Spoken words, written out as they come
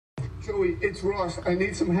Joey, it's Ross. I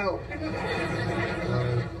need some help.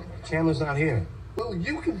 Chandler's not here. Well,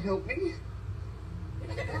 you can help me.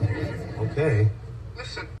 Okay.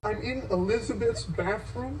 Listen, I'm in Elizabeth's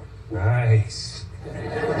bathroom. Nice.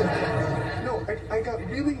 No, I got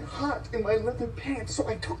really hot in my leather pants, so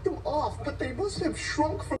I took them off, but they must have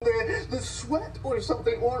shrunk from the sweat or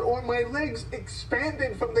something, or my legs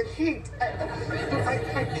expanded from the heat.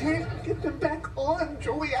 I can't get them back on,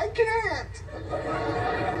 Joey. I can't.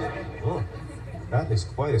 Oh, that is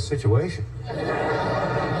quite a situation.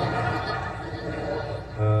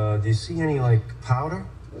 Do you see any, like, powder?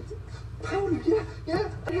 Powder, yeah,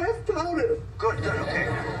 I have powder. Good, okay.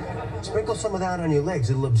 Sprinkle some of that on your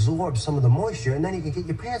legs. It'll absorb some of the moisture, and then you can get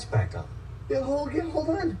your pants back on. Yeah, hold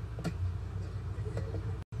on.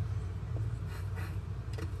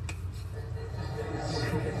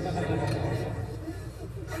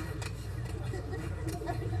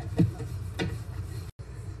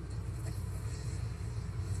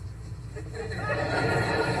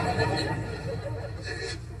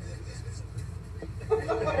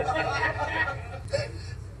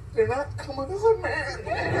 They're not coming on, man.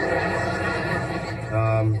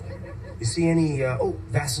 You see any,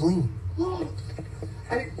 Vaseline? Oh,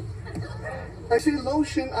 I see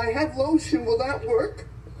lotion. I have lotion. Will that work?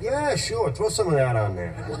 Yeah, sure. Throw some of that on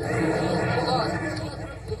there.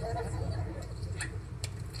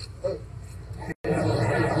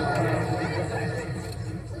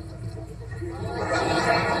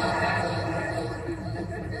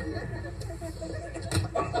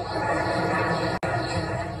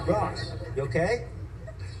 Ross, you okay?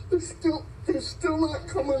 They're still not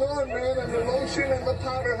coming on, man, and the lotion and the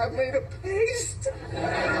powder have made a paste.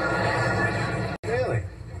 Really?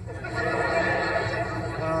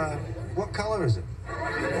 What color is it?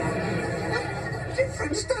 What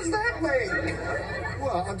difference does that make?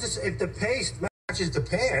 Well, if the paste matches the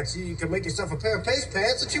pants, you can make yourself a pair of paste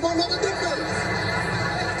pants and she won't know the difference.